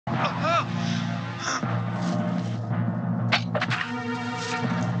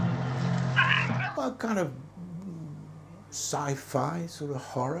Well, kind of sci-fi, sort of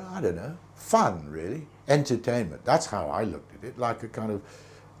horror, I don't know. Fun, really. Entertainment. That's how I looked at it, like a kind of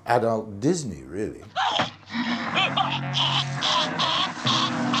adult Disney, really.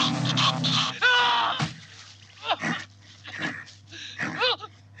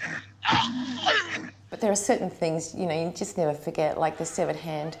 But there are certain things, you know, you just never forget, like the severed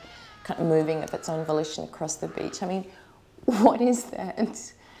hand kind of moving of its own volition across the beach. I mean, what is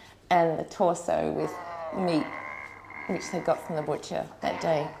that? And the torso with meat, which they got from the butcher that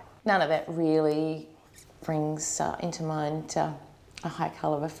day. None of that really brings into mind a high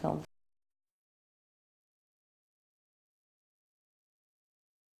calibre film.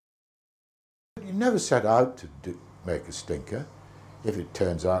 You never set out to make a stinker. If it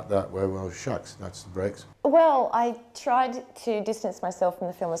turns out that way, well, shucks, that's the breaks. Well, I tried to distance myself from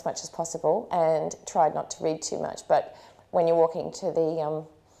the film as much as possible and tried not to read too much, but when you're walking to the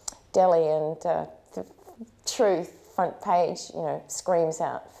deli and the truth front page, you know, screams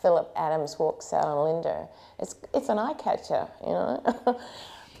out, Philip Adams walks out on Linda. It's an eye catcher, you know.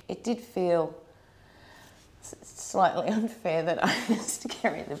 It did feel slightly unfair that I was to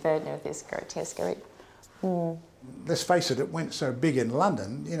carry the burden of this grotesquerie. Let's face it, it went so big in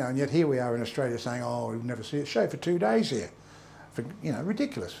London, you know, and yet here we are in Australia saying, oh, we've never seen it. Show for 2 days here. For, you know,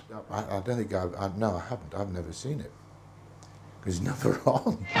 ridiculous. I don't think no, I haven't. I've never seen it. Because it's never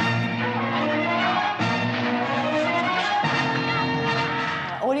on.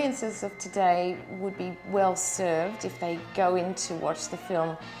 Audiences of today would be well served if they go in to watch the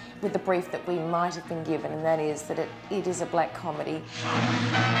film with the brief that we might have been given, and that is that it is a black comedy.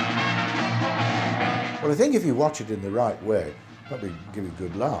 Well, I think if you watch it in the right way, probably give you a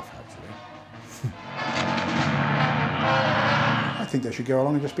good laugh, actually. I think they should go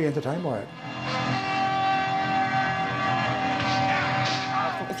along and just be entertained by it.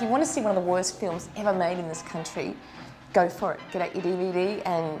 If you want to see one of the worst films ever made in this country, go for it. Get out your DVD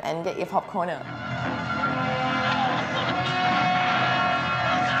and get your popcorn out.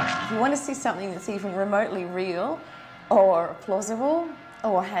 If you want to see something that's even remotely real or plausible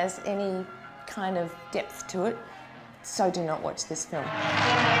or has any kind of depth to it, so do not watch this film.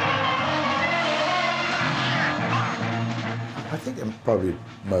 I think there are probably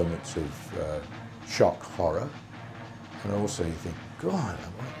moments of shock horror, and also you think, God,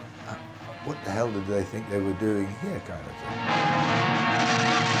 what the hell did they think they were doing here, kind of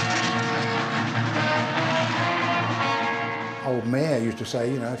thing. Old Mayor used to say,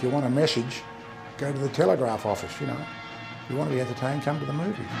 you know, if you want a message, go to the telegraph office, you know. If you want to be entertained, come to the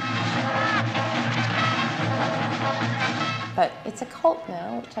movies. But it's a cult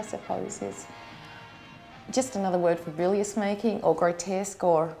now, which I suppose is just another word for bilious making or grotesque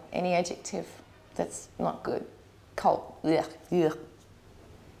or any adjective that's not good. Cult. Ugh. Ugh.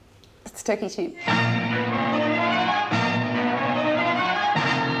 It's turkey sheep.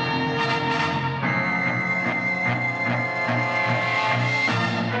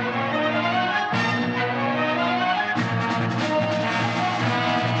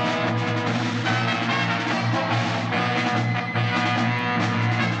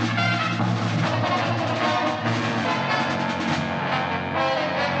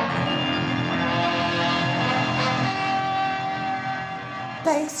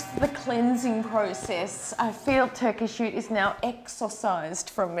 Thanks for the cleansing process. I feel turkey shoot is now exorcised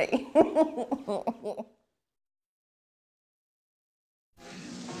from me.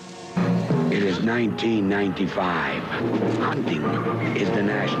 It is 1995. Hunting is the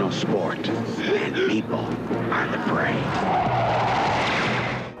national sport, and people are the prey.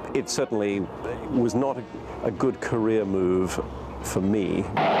 It certainly was not a good career move for me.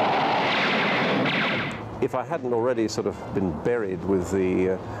 If I hadn't already sort of been buried with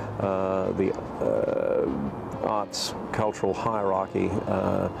the arts cultural hierarchy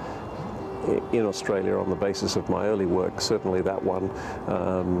in Australia on the basis of my early work, certainly that one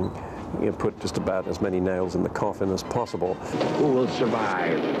put just about as many nails in the coffin as possible. Who will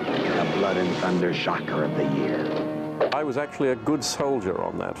survive the Blood and Thunder Shocker of the Year? I was actually a good soldier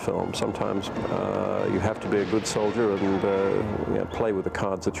on that film. Sometimes you have to be a good soldier and play with the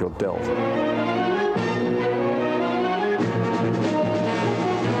cards that you're dealt.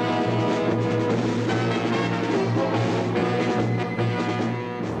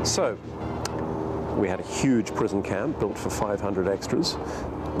 So, we had a huge prison camp built for 500 extras.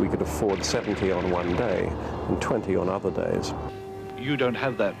 We could afford 70 on one day and 20 on other days. You don't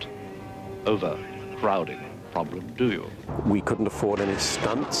have that overcrowding problem, do you? We couldn't afford any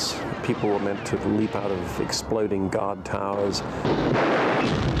stunts. People were meant to leap out of exploding guard towers.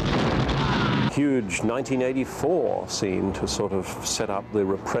 Huge huge 1984 scene to sort of set up the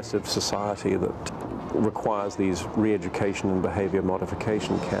repressive society that requires these re-education and behavior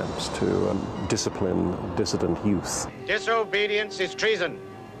modification camps to discipline dissident youth. Disobedience is treason.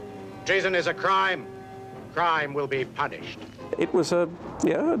 Treason is a crime. Crime will be punished. It was a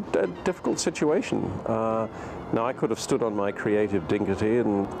difficult situation. Now, I could have stood on my creative dignity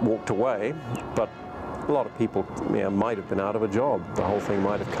and walked away, but a lot of people might have been out of a job. The whole thing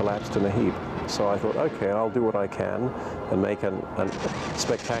might have collapsed in a heap. So I thought, okay, I'll do what I can and make a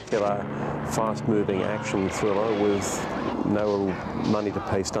spectacular, fast-moving action thriller with no money to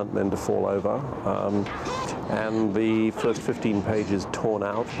pay stuntmen to fall over. And the first 15 pages torn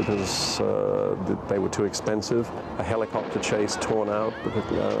out because they were too expensive. A helicopter chase torn out,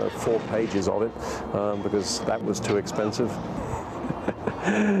 because, 4 pages of it, because that was too expensive.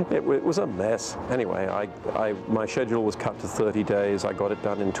 It was a mess. Anyway, my schedule was cut to 30 days. I got it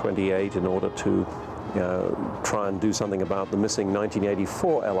done in 28 in order to try and do something about the missing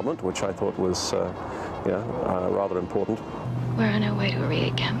 1984 element, which I thought was rather important. We're on our way to a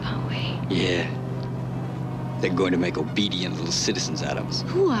raid camp, aren't we? Yeah. They're going to make obedient little citizens out of us.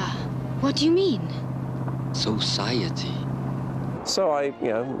 Who are? What do you mean? Society. So I,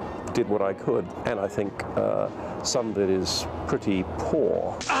 did what I could, and I think some of it is pretty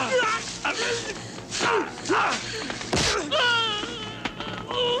poor.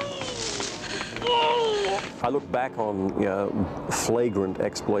 I look back on flagrant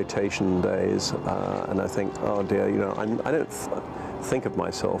exploitation days, and I think, oh dear, I don't think of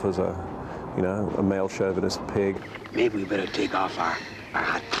myself as a male chauvinist pig. Maybe we better take off our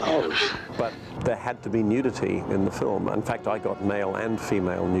hot clothes. But there had to be nudity in the film. In fact, I got male and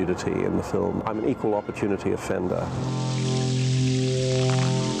female nudity in the film. I'm an equal opportunity offender.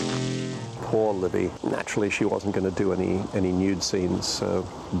 Poor Livy. Naturally, she wasn't going to do any nude scenes, so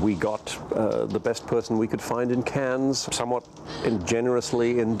we got the best person we could find in Cannes, somewhat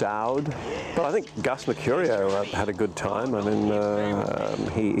generously endowed. But I think Gus Mercurio had a good time. I mean,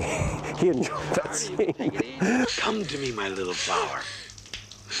 he enjoyed that scene. Come to me, my little flower.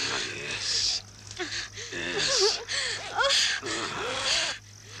 Yes. Yes.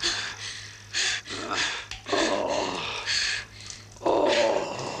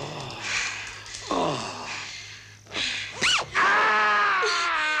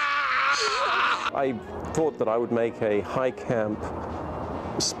 I thought that I would make a high camp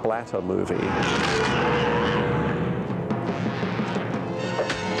splatter movie.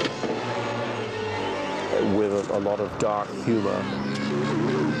 With a lot of dark humor.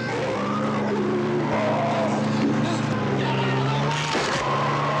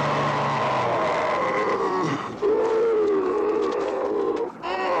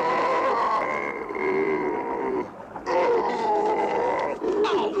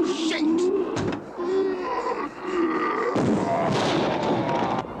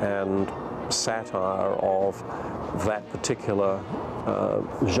 And satire of that particular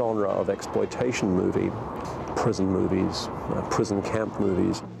genre of exploitation movie, prison movies, prison camp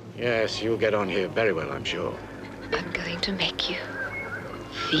movies. Yes, you'll get on here very well, I'm sure. I'm going to make you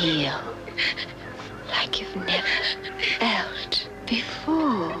feel like you've never felt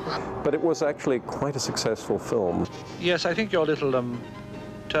before. But it was actually quite a successful film. Yes, I think your little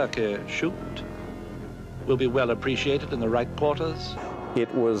turkey shoot will be well appreciated in the right quarters.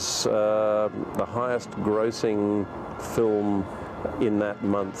 It was the highest grossing film in that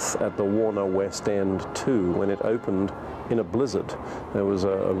month at the Warner West End too, when it opened in a blizzard. There was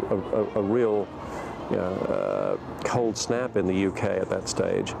a real cold snap in the UK at that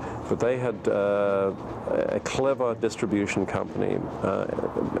stage. But they had a clever distribution company,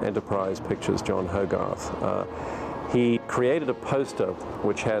 Enterprise Pictures, John Hogarth. He created a poster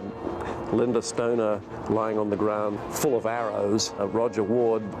which had Linda Stoner lying on the ground full of arrows, Roger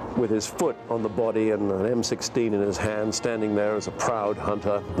Ward with his foot on the body and an M16 in his hand, standing there as a proud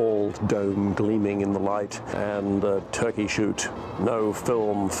hunter, bald dome gleaming in the light, and turkey shoot, no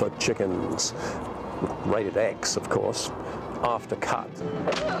film for chickens. Rated X, of course, after cut.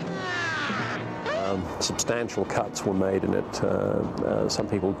 Substantial cuts were made in it. Some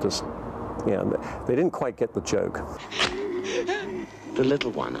people just, they didn't quite get the joke. The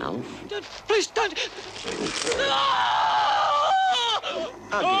little one, Alf. Please don't!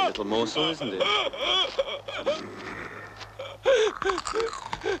 Ugly little morsel, isn't it?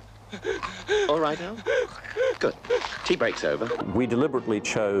 All right, Alf? Good. Tea break's over. We deliberately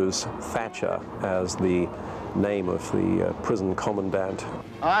chose Thatcher as the name of the prison commandant.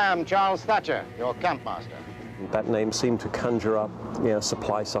 I am Charles Thatcher, your camp master. That name seemed to conjure up,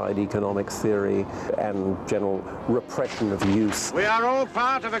 supply-side economic theory and general repression of youth. We are all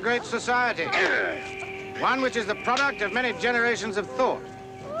part of a great society, one which is the product of many generations of thought.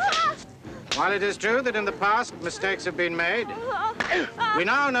 While it is true that in the past mistakes have been made, we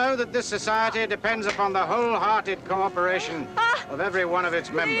now know that this society depends upon the wholehearted cooperation of every one of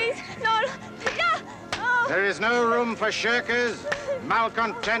its members. There is no room for shirkers,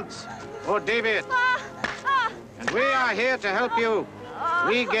 malcontents, or deviates. And we are here to help you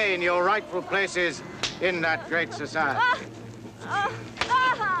regain your rightful places in that great society.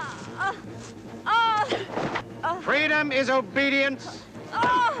 Freedom is obedience.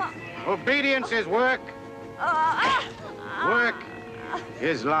 Obedience is work. Work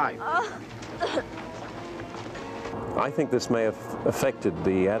is life. I think this may have affected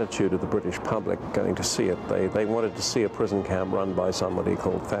the attitude of the British public going to see it. They wanted to see a prison camp run by somebody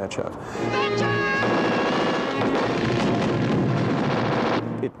called Thatcher.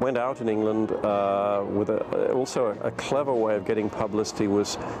 It went out in England with also a clever way of getting publicity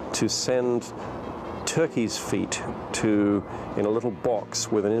was to send turkey's feet in a little box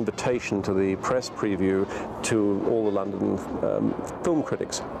with an invitation to the press preview to all the London film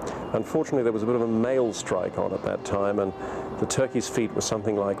critics. Unfortunately, there was a bit of a mail strike on at that time, and the turkey's feet was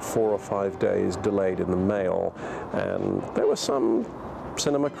something like 4 or 5 days delayed in the mail, and there were some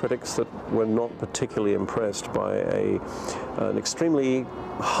cinema critics that were not particularly impressed by an extremely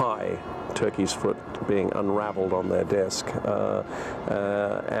high turkey's foot being unraveled on their desk,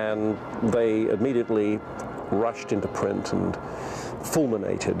 and they immediately rushed into print and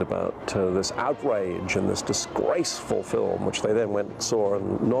fulminated about this outrage and this disgraceful film, which they then went and saw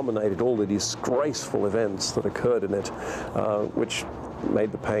and nominated all the disgraceful events that occurred in it, which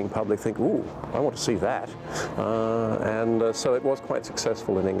made the paying public think, ooh, I want to see that. And so it was quite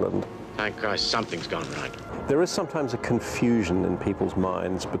successful in England. Thank Christ, something's gone right. There is sometimes a confusion in people's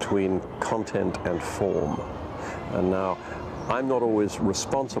minds between content and form. And now, I'm not always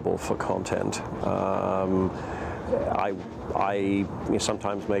responsible for content. I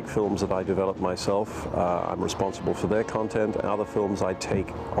sometimes make films that I develop myself. I'm responsible for their content. Other films I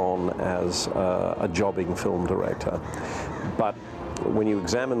take on as a jobbing film director. But when you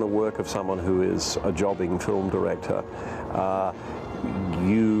examine the work of someone who is a jobbing film director,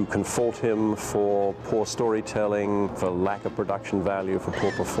 you can fault him for poor storytelling, for lack of production value, for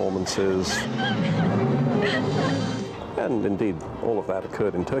poor performances. And indeed, all of that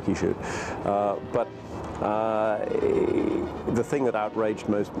occurred in Turkey Shoot. But the thing that outraged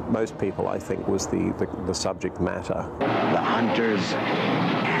most people, I think, was the subject matter. The hunters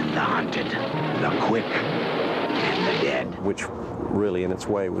and the hunted, the quick and the dead. Which really, in its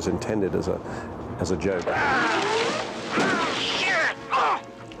way, was intended as a joke.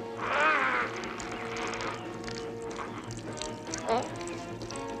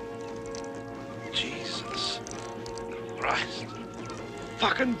 Jesus Christ.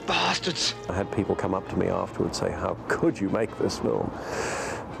 Fucking bastards. I had people come up to me afterwards and say, how could you make this film?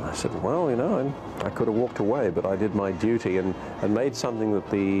 And I said, well, I could have walked away, but I did my duty and made something that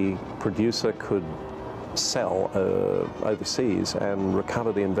the producer could sell overseas and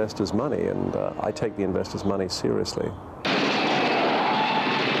recover the investors' money, and I take the investors' money seriously.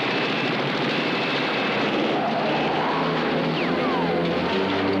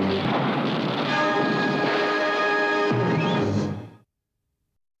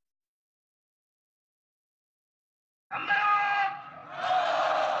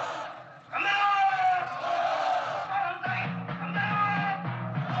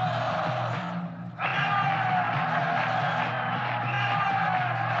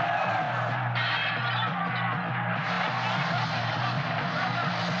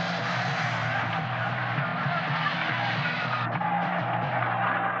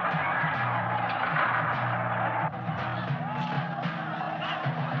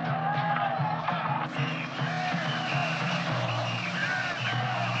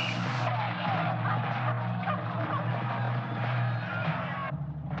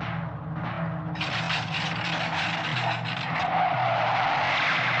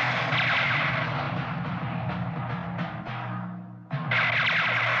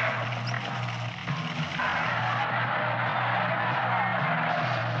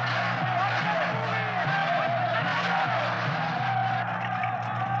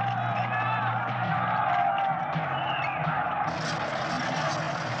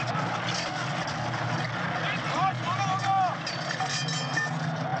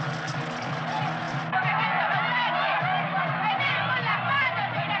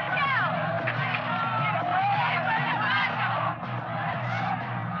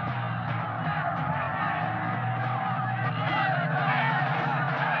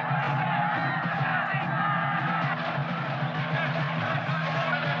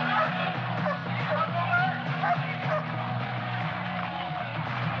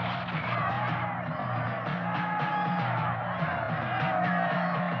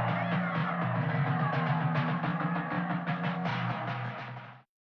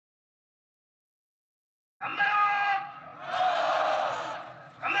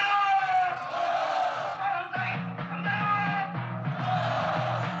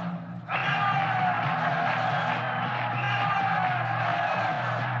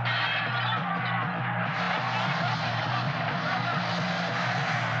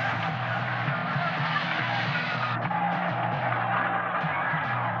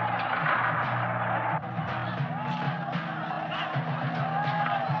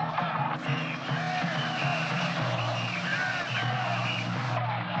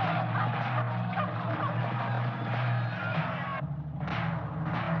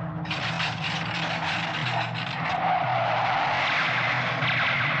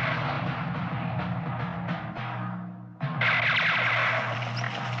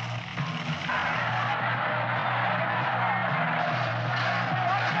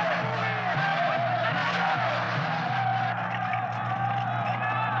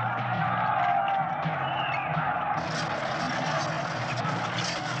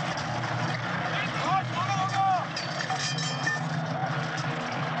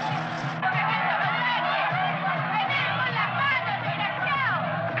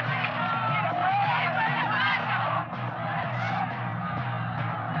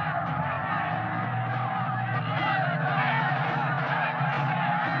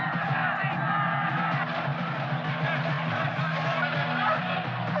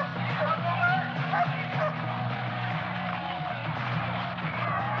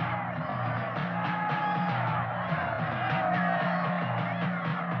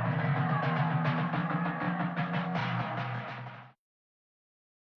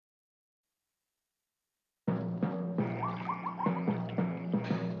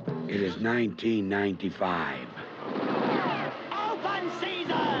 It is 1995. Open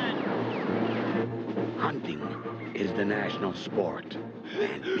season! Hunting is the national sport,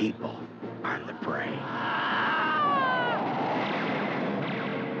 and people are the prey.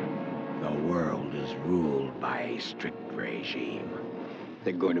 The world is ruled by a strict regime.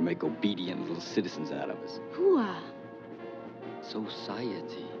 They're going to make obedient little citizens out of us. Who are?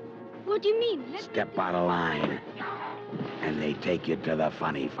 Society. What do you mean? Step out of line, and they take you to the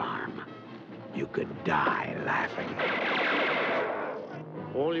funny farm. You could die laughing.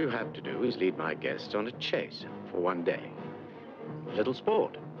 All you have to do is lead my guests on a chase for one day. A little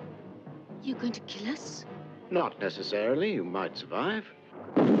sport. You're going to kill us? Not necessarily. You might survive.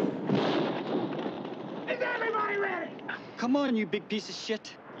 Is everybody ready? Come on, you big piece of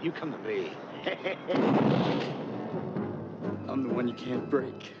shit. You come to me. I'm the one you can't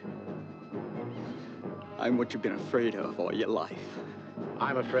break. I'm what you've been afraid of all your life.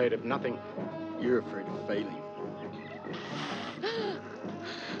 I'm afraid of nothing. You're afraid of failing.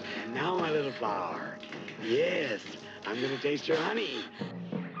 And now, my little flower. Yes, I'm gonna taste your honey.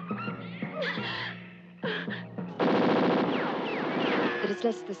 It is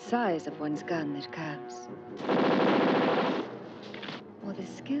less the size of one's gun that counts, or the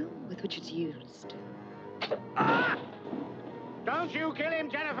skill with which it's used. Ah! Don't you kill him,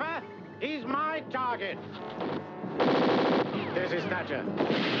 Jennifer! He's my target. There's his Thatcher.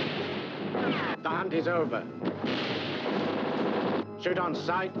 The hunt is over. Shoot on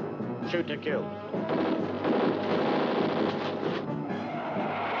sight, shoot to kill.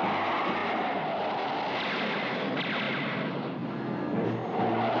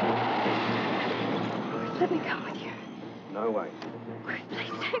 Let me go with you. No way.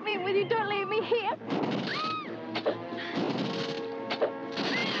 Please take me with you. Don't leave me here.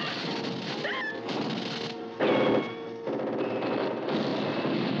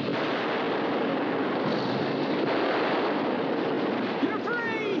 You're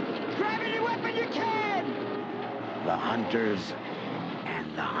free! Grab any weapon you can! The hunters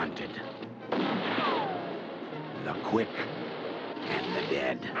and the hunted. The quick and the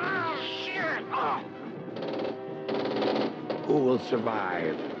dead. Oh, shit! Oh! Who will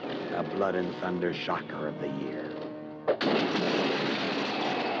survive the blood and thunder shocker of the year?